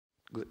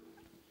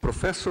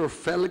Professor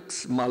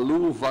Felix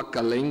Malu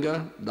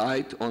Kalenga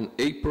died on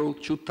April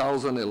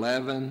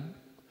 2011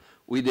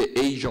 with the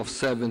age of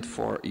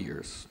 74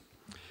 years.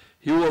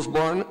 He was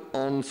born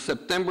on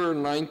September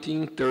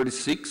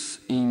 1936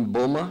 in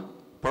Boma,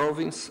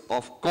 province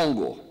of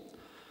Congo.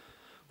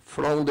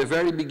 From the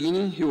very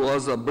beginning, he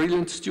was a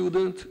brilliant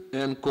student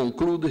and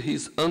concluded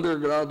his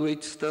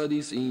undergraduate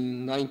studies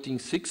in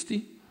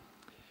 1960,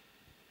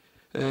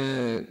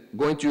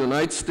 going to the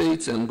United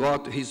States and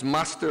got his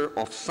Master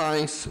of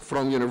Science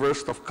from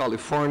University of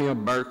California,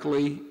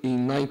 Berkeley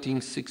in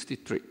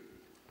 1963.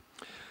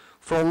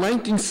 From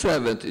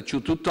 1970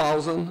 to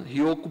 2000,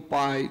 he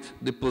occupied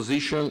the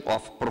position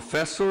of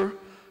professor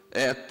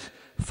at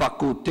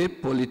Faculté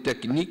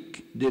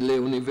Polytechnique de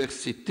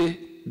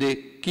l'Université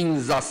de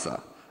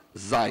Kinshasa,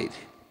 Zaire,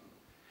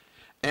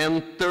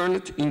 and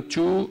turned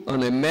into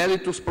an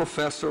emeritus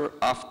professor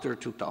after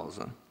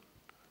 2000.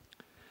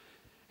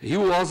 He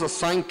was a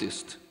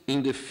scientist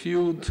in the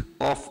field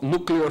of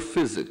nuclear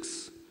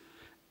physics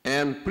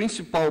and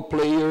principal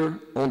player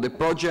on the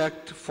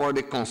project for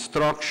the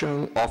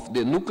construction of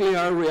the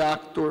nuclear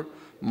reactor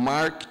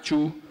Mark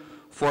II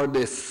for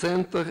the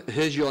Centre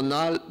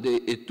Régional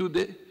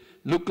d'Études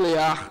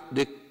Nucléaires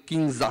de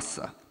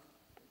Kinshasa.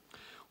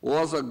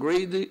 Was a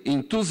great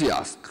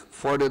enthusiast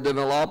for the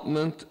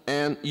development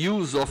and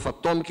use of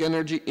atomic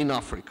energy in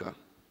Africa.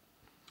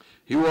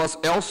 He was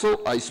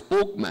also a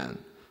spokesman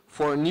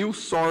for new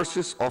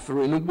sources of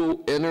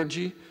renewable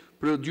energy,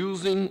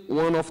 producing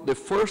one of the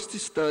first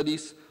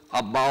studies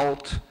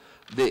about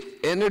the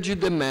energy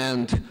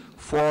demand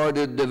for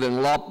the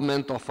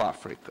development of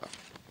Africa.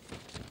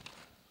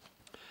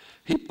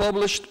 He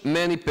published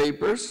many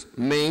papers,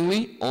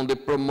 mainly on the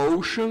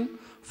promotion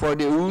for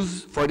the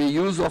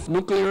use of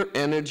nuclear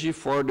energy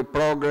for the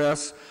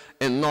progress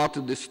and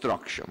not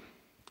destruction.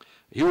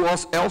 He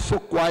was also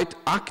quite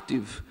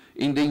active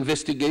in the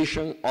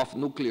investigation of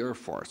nuclear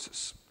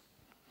forces.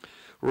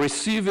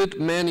 Received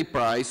many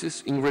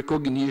prizes in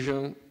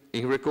recognition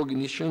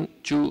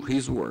to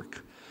his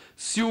work.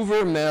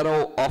 Silver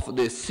medal of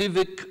the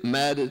Civic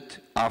Merit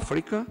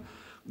Africa,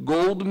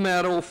 gold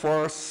medal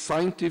for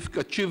scientific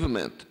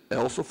achievement,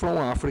 also from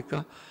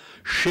Africa,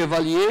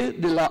 Chevalier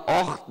de la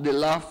Ordre de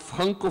la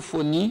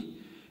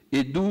Francophonie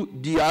et du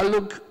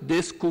Dialogue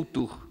des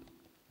Cultures,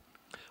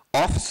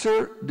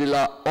 Officer de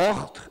la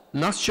Ordre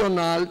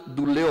Nationale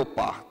du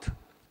Léopard,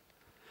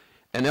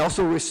 and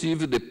also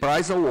received the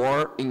Prize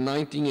Award in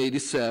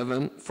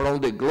 1987 from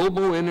the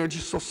Global Energy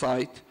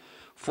Society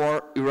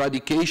for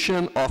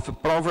eradication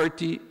of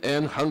poverty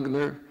and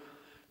hunger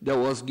that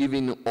was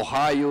given in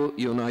Ohio,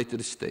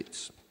 United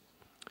States.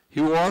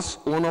 He was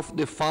one of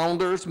the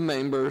founders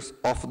members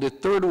of the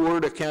Third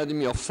World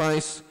Academy of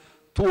Science,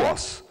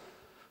 TUOS,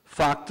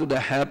 fact that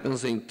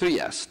happens in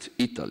Trieste,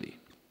 Italy.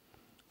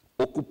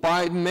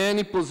 Occupied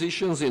many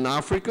positions in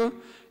Africa,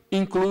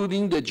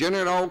 including the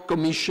General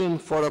Commission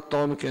for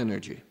Atomic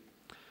Energy.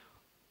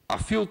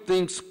 A few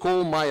things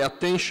caught my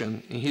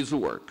attention in his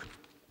work.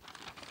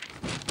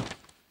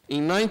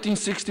 In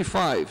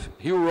 1965,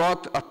 he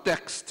wrote a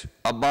text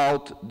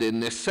about the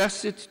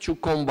necessity to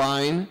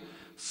combine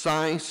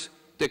science,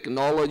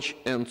 technology,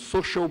 and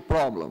social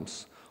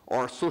problems,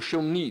 or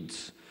social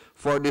needs,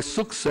 for the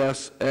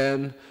success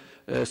and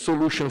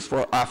solutions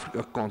for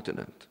Africa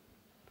continent.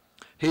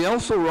 He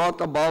also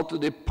wrote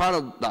about the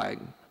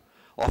paradigm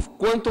of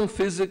quantum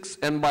physics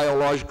and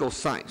biological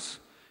science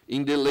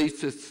in the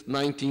latest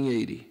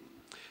 1980.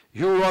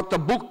 He wrote a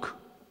book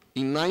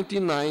in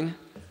 1999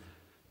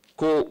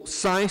 called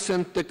Science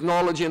and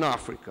Technology in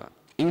Africa,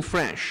 in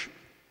French,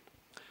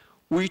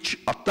 which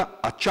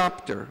a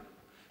chapter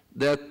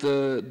that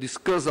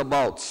discusses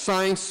about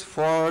science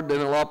for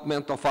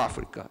development of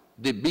Africa,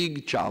 the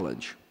big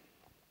challenge.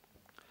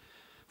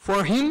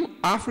 For him,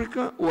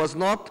 Africa was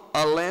not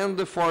a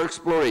land for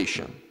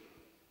exploration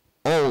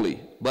only,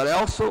 but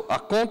also a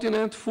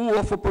continent full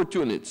of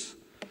opportunities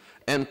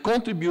and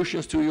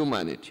contributions to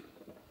humanity.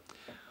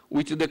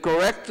 With the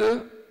correct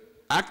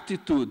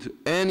attitude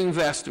and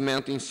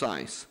investment in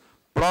science,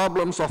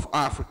 problems of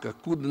Africa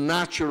could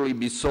naturally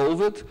be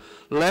solved,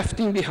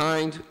 leaving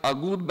behind a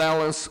good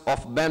balance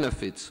of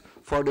benefits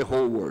for the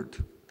whole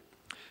world.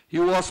 He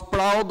was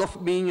proud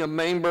of being a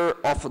member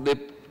of the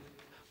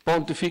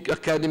Pontifical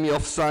Academy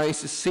of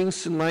Sciences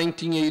since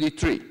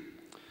 1983,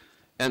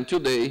 and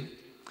today,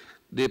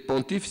 the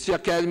Pontifical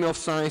Academy of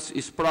Science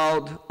is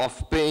proud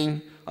of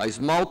paying a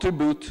small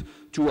tribute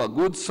to a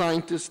good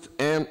scientist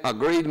and a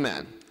great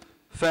man,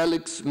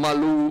 Felix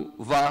Malu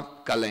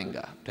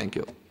Kalenga. Thank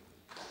you.